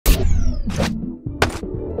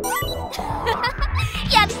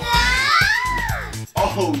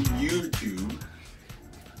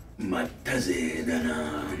was it?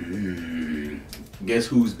 Guess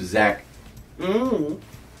who's Zach?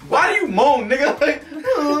 Why do you moan, nigga?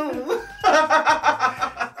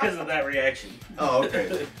 Because of that reaction. Oh,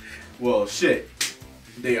 okay. Well, shit.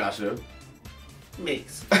 Deyasha.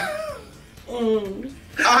 Mix.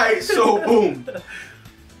 Alright, so boom.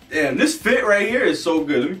 Damn, this fit right here is so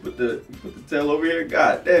good. Let me put the tail over here.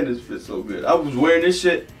 God damn, this fit's so good. I was wearing this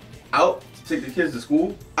shit out to take the kids to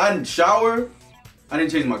school. I didn't shower. I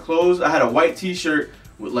didn't change my clothes. I had a white t-shirt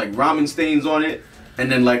with like ramen stains on it.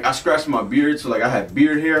 And then like I scratched my beard, so like I had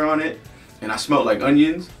beard hair on it. And I smelled like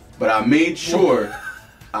onions. But I made sure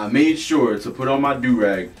to put on my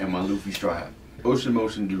do-rag and my Luffy straw hat. Ocean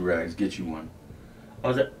Motion do-rags, get you one.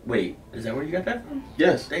 Oh, wait, is that where you got that from?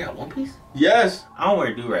 Yes. They got One Piece? Yes. I don't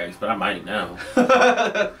wear do-rags, but I might now.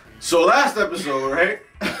 So last episode, right?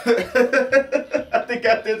 I think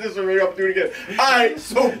I did this already. I'll do it again. Alright,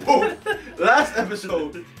 so boom. Last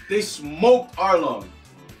episode, they smoked Arlong.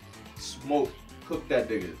 Smoked. Cooked that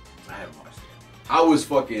nigga. I haven't watched it. I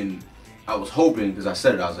was hoping, because I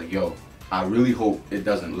said it, I was like, yo, I really hope it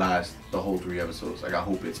doesn't last the whole 3 episodes. Like, I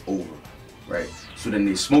hope it's over. Right? So then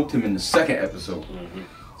they smoked him in the 2nd episode.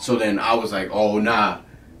 So then I was like, oh nah,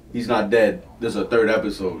 he's not dead. There's a 3rd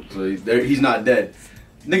episode, so he's not dead.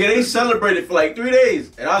 Nigga, they celebrated for like 3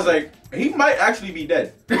 days, and I was like, he might actually be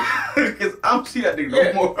dead, because I don't see that nigga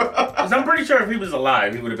no more. Because I'm pretty sure if he was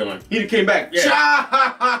alive, he would have been like, he came back.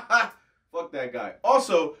 Yeah. Fuck that guy.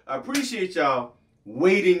 Also, I appreciate y'all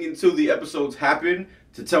waiting until the episodes happen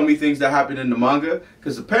to tell me things that happened in the manga,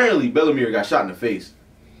 because apparently Bellemere got shot in the face.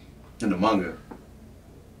 In the manga.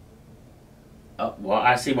 Well,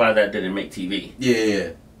 I see why that didn't make TV.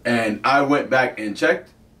 Yeah. And I went back and checked.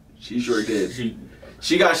 She sure did.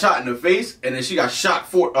 She got shot in the face, and then she got shot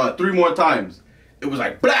 3 more times. It was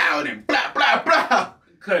like blah, and then blah, blah, blah.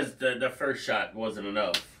 Because the first shot wasn't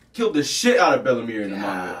enough. Killed the shit out of Bellemere in the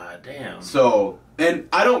manga. God damn. So, and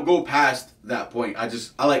I don't go past that point. I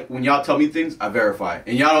like, when y'all tell me things, I verify.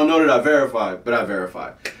 And y'all don't know that I verify, but I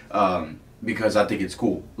verify. Because I think it's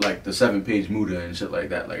cool, like the 7-page Muda and shit like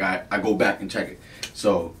that. Like I go back and check it.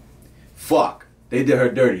 So, fuck, they did her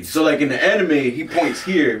dirty. So like in the anime, he points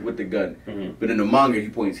here with the gun, but in the manga he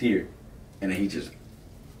points here, and then he just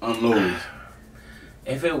unloads.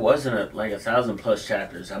 If it wasn't like 1,000+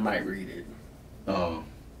 chapters, I might read it. Oh,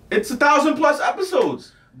 it's 1,000+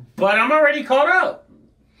 episodes. But I'm already caught up.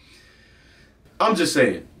 I'm just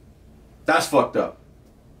saying, that's fucked up.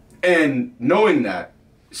 And knowing that.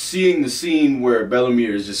 Seeing the scene where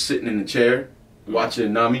Bellemere is just sitting in the chair,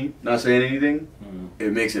 watching Nami, not saying anything,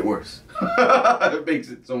 it makes it worse. It makes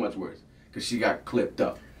it so much worse. Because she got clipped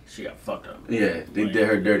up. She got fucked up. Yeah, they did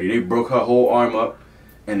her dirty. They broke her whole arm up,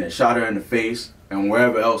 and then shot her in the face, and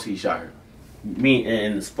wherever else he shot her. Me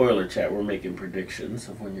and the spoiler chat, we're making predictions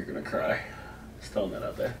of when you're going to cry. Just throwing that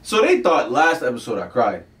out there. So they thought last episode I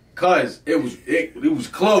cried. Because it was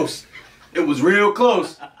close. It was real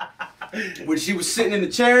close. When she was sitting in the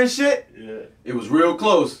chair and shit, it was real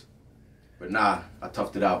close. But nah, I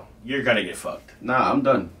toughed it out. You're gonna get fucked. Nah, I'm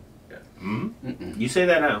done. Yeah. You say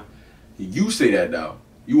that now. You say that now.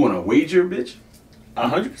 You want to wager, bitch?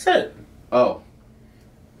 100%. Oh.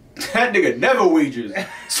 That nigga never wagers.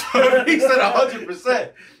 So he said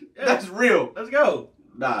 100%. That's real. Let's go.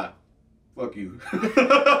 Nah. Fuck you.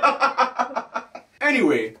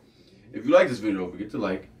 Anyway, if you like this video, don't forget to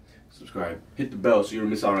like, subscribe, hit the bell so you don't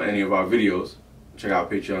miss out on any of our videos. Check out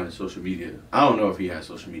Patreon and social media. I don't know if he has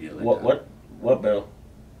social media like that. What bell?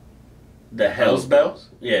 The Hell's Bells?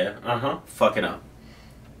 Yeah, Fucking up.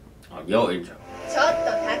 On your intro. ちょっ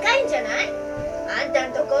と高いんじゃない？あんた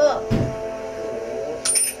んとこ。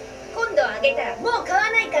今度あげたらもう買わ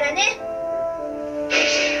ないからね。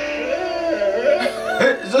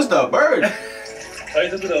It's just a bird. 海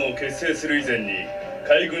賊団を結成する以前に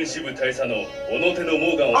海軍支部大佐の小野手の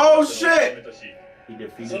モーガンを Oh shit!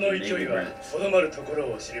 その勢いはとどまるとこ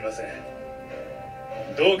ろを知りません。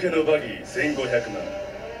道家のバギー1500万、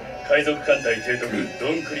海賊艦隊提督ド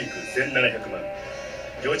ンクリーク1700万、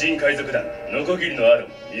魚人海賊団ノコギリのアロン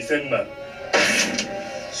2000万。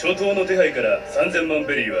初頭の手配から3000万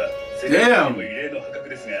ベリーは世界的にも異例の破格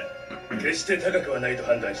ですが、決して高くはないと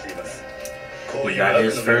判断しています。こういう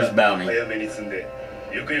悪の目が早めに積んで、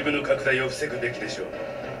ゆくゆくの拡大を防ぐべきでしょう。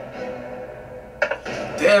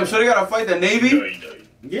Damn, so they gotta fight the Navy?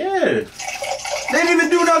 Yeah. They didn't even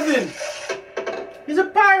do nothing. He's a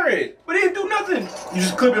pirate. But they didn't do nothing. You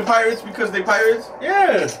just clipping pirates because they pirates?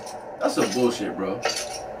 Yeah. That's some bullshit, bro.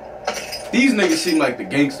 These niggas seem like the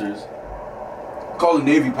gangsters. Call the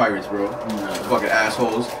Navy pirates, bro. Fucking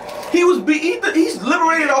assholes. He's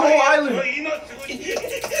liberated a whole island.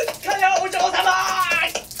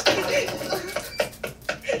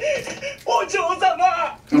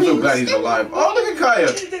 I'm so glad he's alive. Oh, look at Kaya.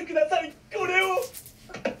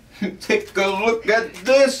 Take a look at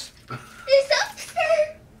this.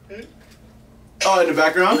 Oh, in the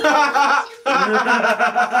background.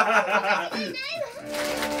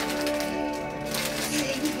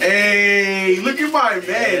 Hey, look at my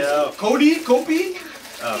man. Yeah. Kobe? Kobe.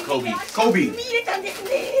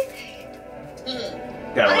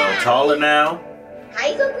 Got a little taller now.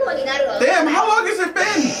 Damn, how long has it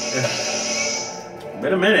been?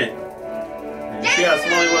 Been a minute. You see how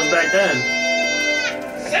small he was back then.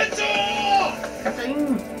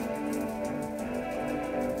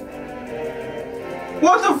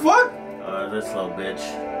 What the fuck? This little bitch.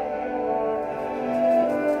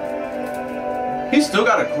 He still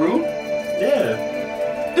got a crew?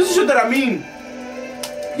 Yeah. This is shit that I mean.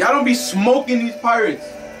 Y'all don't be smoking these pirates.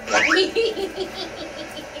 That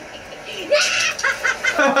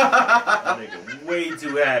nigga way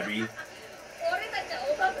too happy.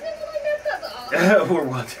 We're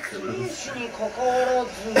watching cruise.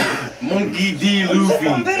 Monkey D. Luffy.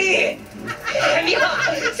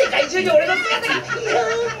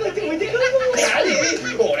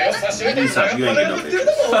 Stop, you ain't getting no pictures.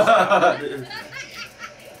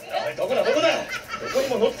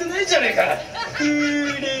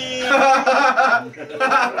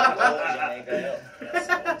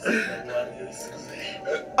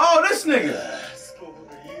 Oh, this nigga.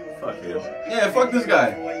 Fuck him. Yeah, fuck this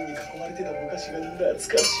guy.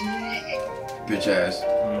 Bitch ass.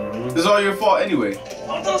 This is all your fault anyway.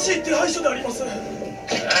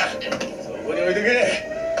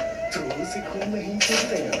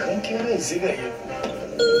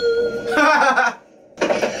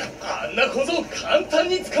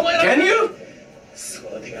 Can you?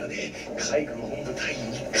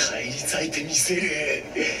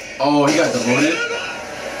 Oh, he got demoted?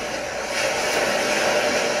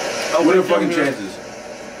 Oh, what are the fucking chances?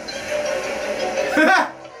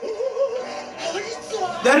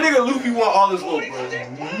 That nigga Luffy want all his loot, bro.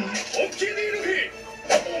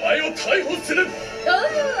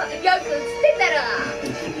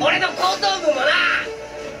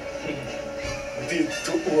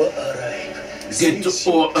 Get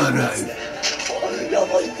or alive.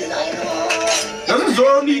 Doesn't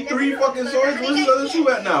Zoro need 3 fucking swords? Where's his other 2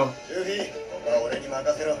 at now?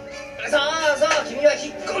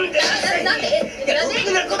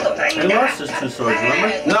 He lost his 2 swords,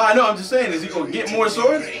 remember? No, I know, I'm just saying, is he gonna get more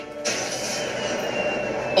swords?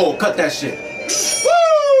 Oh, cut that shit.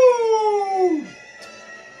 Woo!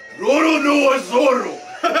 Roro no Zoro!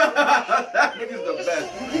 That nigga's the best.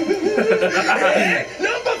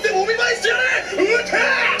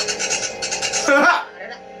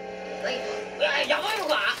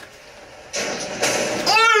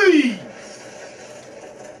 Hey!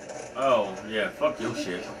 Oh, yeah, fuck your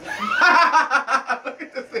shit. Look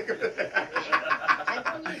at this nigga.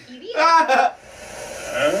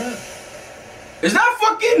 Is that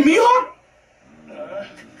fucking Mihawk?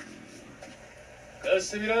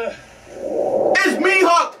 It's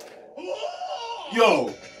Mihawk!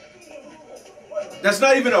 Yo. That's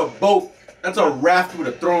not even a boat. That's a raft with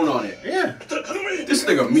a throne on it. Yeah. This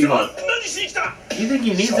nigga Mihawk. You think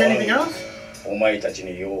he needs anything else?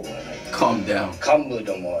 Calm down.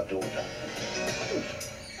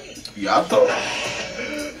 Yato?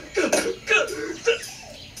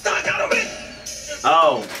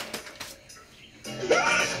 Oh.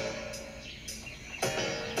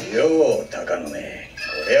 Yo, Takanome.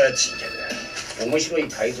 俺は珍客だ。面白い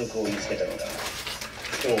海賊を見つけたのだ。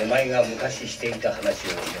今日お前が昔していた話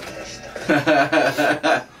を思い出した。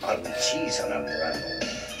ある小さな村の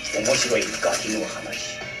面白いガキの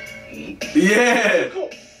話。Yeah!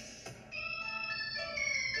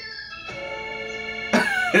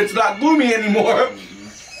 It's not gloomy anymore.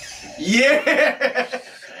 Yeah!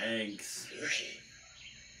 Thanks.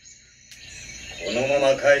 このま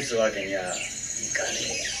ま返すわけにはいかね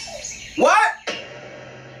え。 What?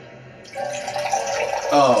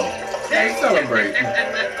 Oh. Hey, celebrate. そう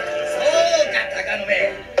か、高野め。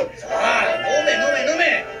さあ、飲め。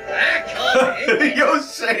Yo,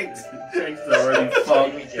 Shanks. Shanks is already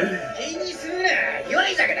fucked. 気にするな、弱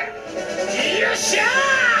い酒だ。よっしゃ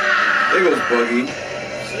ー。 There goes Buggy.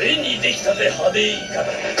 ついにできたぜ、派手いい方。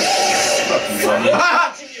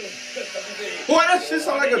 Boy, that shit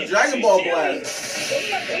sound like a Dragon Ball blast.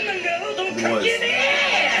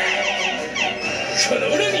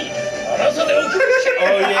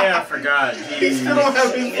 Oh yeah, I forgot. He still don't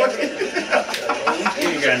have his fucking. He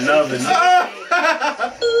ain't got nothing.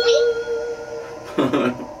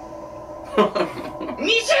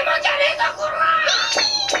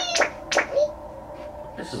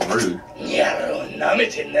 This is rude. やろう、舐め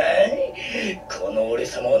てない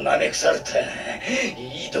様をなめくされた。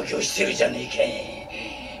いい度胸してるじゃねえ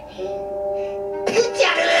か。ぶっち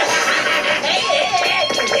ゃる。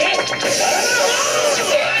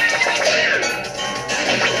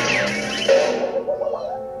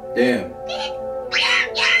Damn.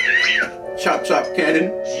 Chop chop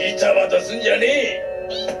cannon. ジタバタすんじゃねえ。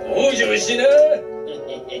往生しな。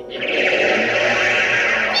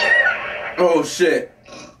Oh shit.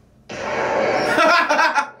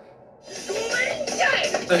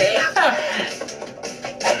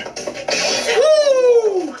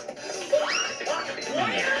 Woo!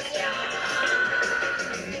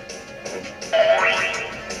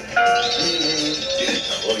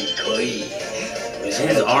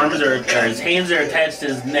 His arms are, or his hands are attached to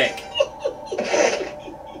his neck.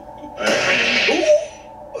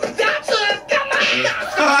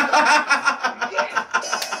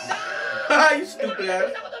 You stupid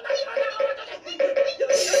ass.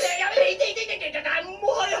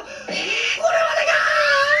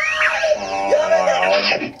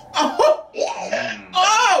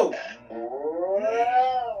 Oh!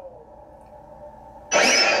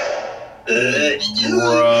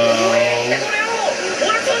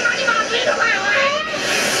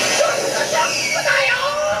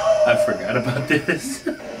 I forgot about this.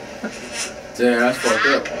 Damn, that's fucked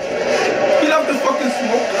up. Get off the fucking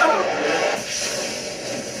smoke cloud.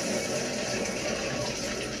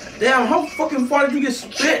 Damn, how fucking far did you get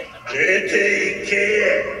spit?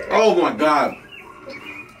 Oh my god.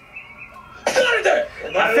 I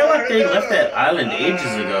feel like they left that island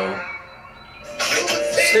ages ago.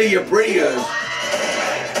 Stay your bringers.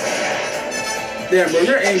 Damn, bro,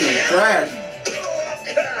 you're aiming trash.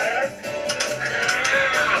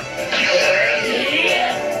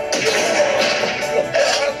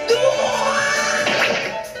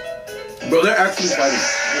 Bro, they're actually fighting.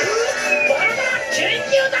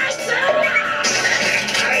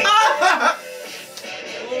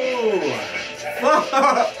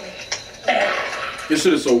 This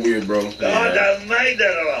shit is so weird, bro. Watch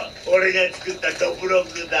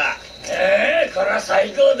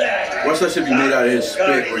that shit be made out of his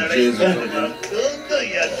spit or jizz or something.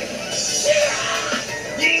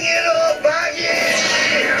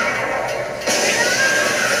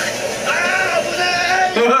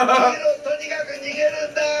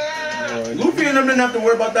 Luffy and them didn't have to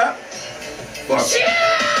worry about that. Fuck.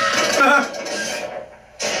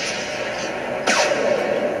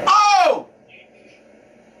 Oh!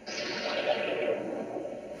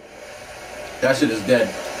 That shit is dead.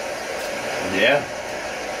 Yeah.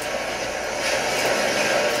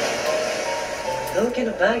 道家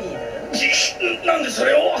のバギーだよ。なんでそ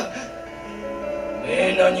れを。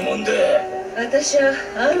何者で。私は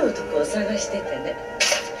ある男を探しててね。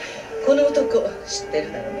この男知って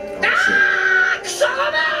るだろう。クソゴム。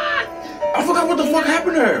 I forgot what the fuck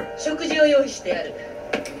happened to her. 食事を用意してある。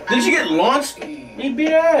 Did she get launched? He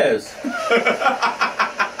beat ass.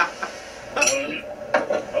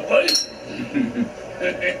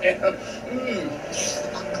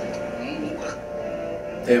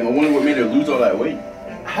 Damn, I wonder what made her lose all that weight.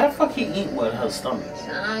 How the fuck he eat with her stomach?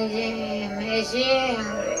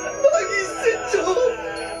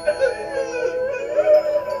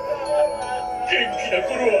 元気な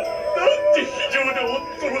頃はなんて非常で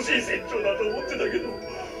恐ろしい船長だと思ってたけど、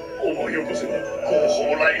思い起こせば後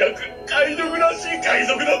方来楽海賊らしい海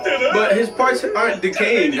賊だったよな。 But his parts aren't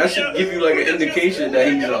decaying. That should give you like an indication that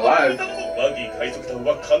he's alive. バギー海賊団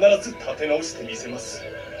は必ず立て直してみせます。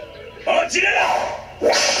あちらカ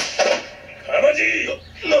マジ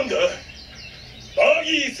なんだ。バ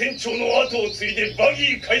ギー船長の後を継いでバ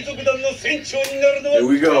ギー海賊団の船長になるのは Here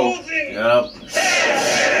we go. 当然。 Yup.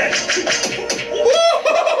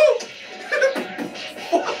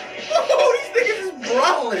 Oh, these niggas is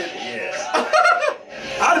brawling. Yeah.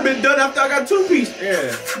 I'd have been done after I got 2-piece.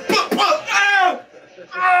 Yeah. Ow!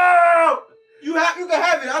 Ow! You can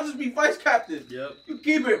have it. I'll just be vice captain. Yep. You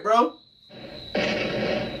keep it, bro.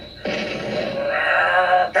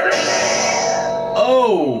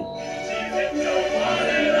 Oh.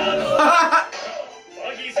 バ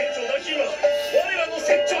ギー船長だけは我らの船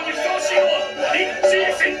長にふさわしいのはリッチー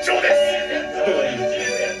船長です。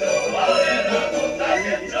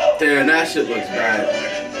 Damn, that shit looks bad.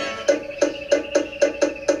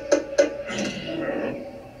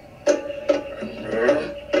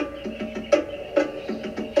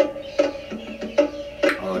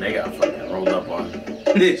 Oh, they got fucking rolled up on.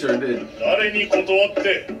 They sure did. 誰に断っ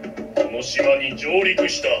てこの島に上陸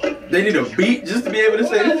した。 They need a beat just to be able to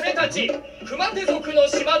say this. 俺たち熊手族の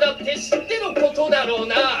島だって知ってのことだろう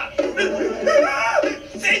な。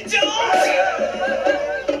船長。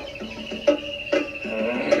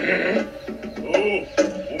おう、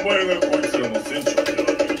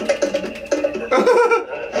He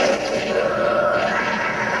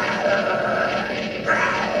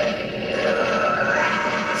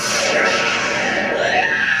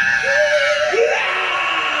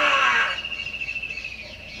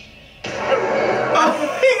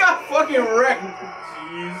got fucking wrecked.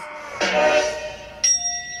 Jeez.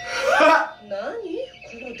 何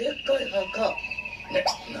このでっかい墓。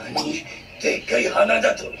何でっかい花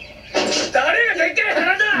だと。誰がでっかい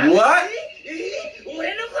花だ。 What?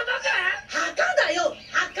 俺のことか。墓だよ、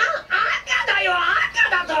墓。赤だよ、赤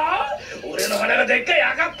だと。俺の花がでっかい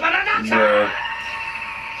赤っ鼻だった。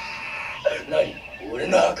何俺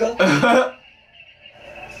の墓。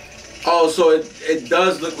 Oh, so it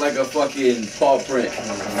does look like a fucking paw print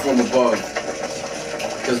from above.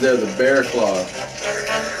 Because they're the bear claw.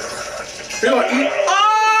 They're gonna eat.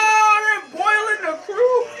 Oh, they're boiling the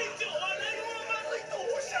crew.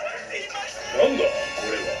 なんだこ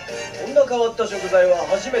れは。こんな変わった食材は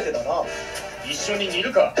初めてだな。一緒に煮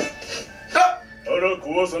るか。Ah! 腹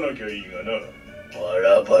壊さなきゃいいがな。バ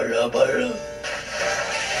ラバラバラ。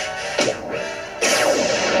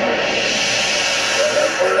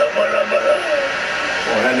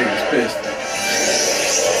 Oh, that nigga's pissed.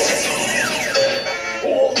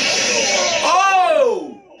 Oh!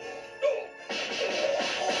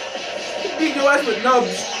 He beat your ass with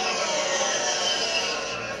nubs.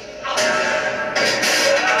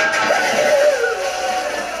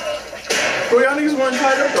 Bro, y'all niggas weren't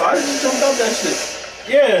tied up though. I just jumped out that shit.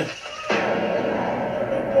 Yeah.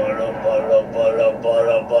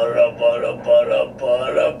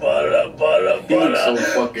 He looks so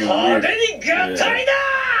fucking weird. I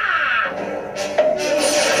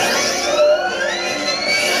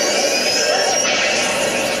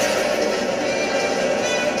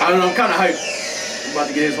don't know, I'm kind of hyped. I'm about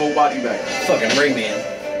to get his whole body back. Fucking Rayman.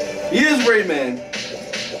 He is Rayman.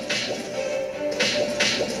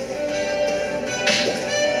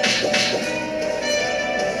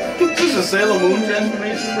 This is a Sailor Moon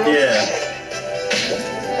transformation, bro? Yeah.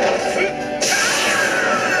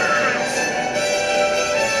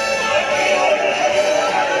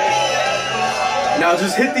 Now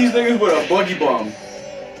just hit these niggas with a buggy bomb.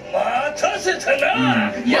 I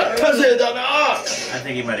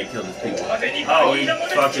think he might have killed his people. Oh, he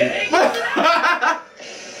fucking.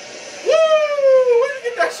 Woo! Where'd you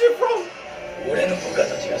get that shit from? 俺の部下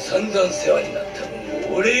たちが散々世話になった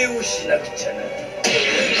分お礼をしなくちゃな。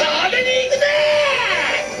派手に行くぜ。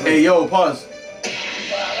 Hey, yo, pause.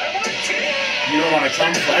 You don't want to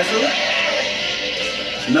come flash him?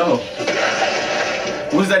 No.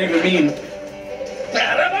 What does that even mean?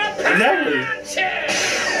 Exactly.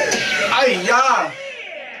 Ay, ya.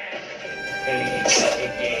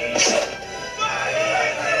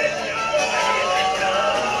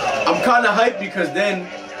 I'm kind of hyped because then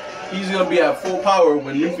he's gonna be at full power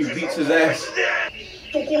when Luffy beats his ass.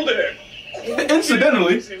 ところで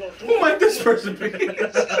Incidentally, who might this person be?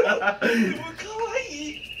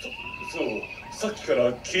 そう、さっきか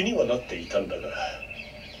ら気にはなっていたんだが。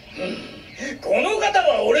この方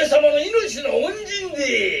は俺様の命の恩人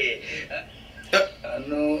で。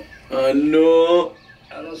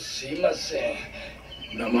すいません。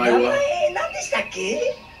名前は何でしたっ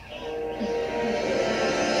け？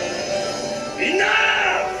みんな、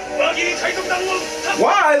バギー海賊団を。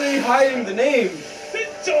 Why are they hiding the name? 船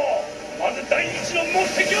長、まず第一の目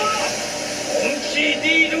的は。モンキー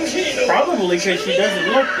D ルフィの。 Probably because she doesn't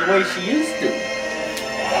look the way she used to.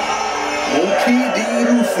 Monkey D.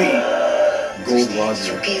 Luffy. そし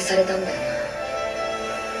て処刑されたんだよな。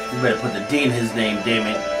 You better put the D in his name, damn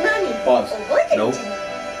it. 何？ Pause. 覚えてるんじゃない？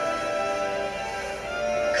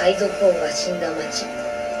海賊王が死んだ町。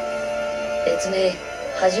別名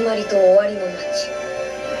始まりと終わりの町。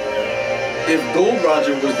 If Gold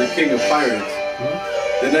Roger was the king of pirates,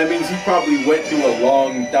 then that means he probably went through a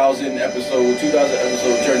long 2,000 episode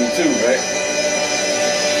journey too, right?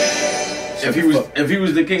 If he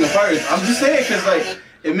was the king of pirates, I'm just saying because like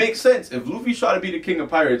it makes sense. If Luffy's trying to be the king of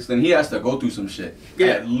pirates, then he has to go through some shit.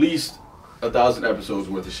 Yeah. At least 1,000 episodes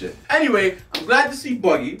worth of shit. Anyway, I'm glad to see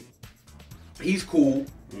Buggy. He's cool,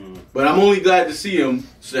 but I'm only glad to see him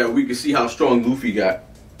so that we can see how strong Luffy got.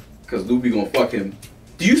 Cause Luffy gonna fuck him.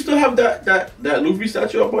 Do you still have that Luffy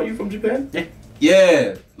statue I bought you from Japan? Yeah.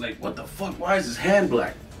 Yeah. Like what the fuck? Why is his hand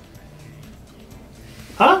black?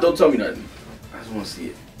 Huh? Don't tell me nothing. I just want to see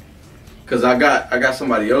it. Cause I got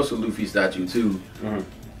somebody else with Luffy statue too,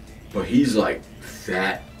 but he's like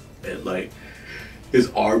fat and like his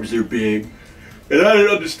arms are big, and I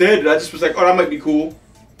didn't understand it. I just was like, oh, that might be cool.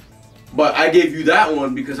 But I gave you that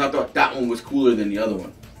one because I thought that one was cooler than the other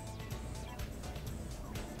one.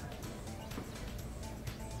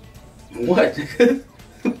 What?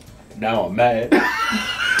 Now I'm mad.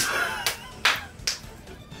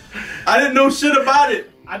 I didn't know shit about it.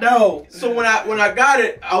 I know. So when I got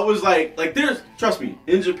it, I was like there's, trust me,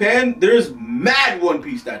 in Japan there's mad One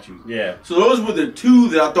Piece statues. Yeah. So those were the two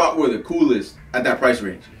that I thought were the coolest at that price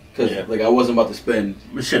range. Cause Yeah. like I wasn't about to spend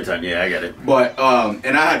A shit ton. Yeah, I get it. But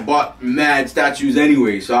and I had bought mad statues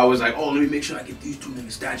anyway, so I was like, oh, let me make sure I get these two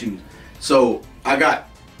nigga statues. So I got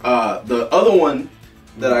the other one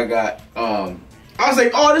that I got. I was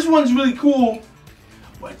like, oh, this one's really cool,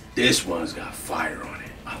 but this one's got fire on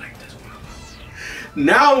it. I like this one.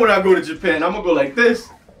 Now when I go to Japan, I'm gonna go like this.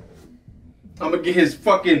 I'm gonna get his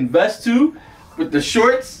fucking vest too, with the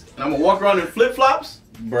shorts, and I'm gonna walk around in flip flops.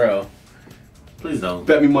 Bro, please don't.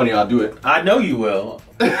 Bet me money, I'll do it. I know you will.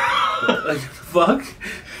 Like, fuck?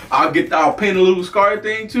 I'll paint a little scar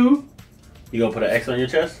thing too. You gonna put an X on your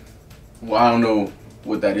chest? Well, I don't know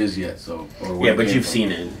what that is yet, so. Or where Yeah, it but came you've from.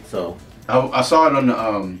 seen it, so. I saw it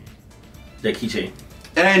on The keychain.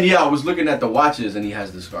 and yeah, I was looking at the watches, and he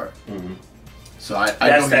has the scar. Mm-hmm. So I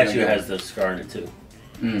That know statue he's gonna has the scar in it too.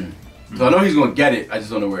 So I know he's gonna get it. I just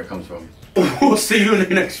don't know where it comes from. We'll see you in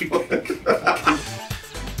the next one.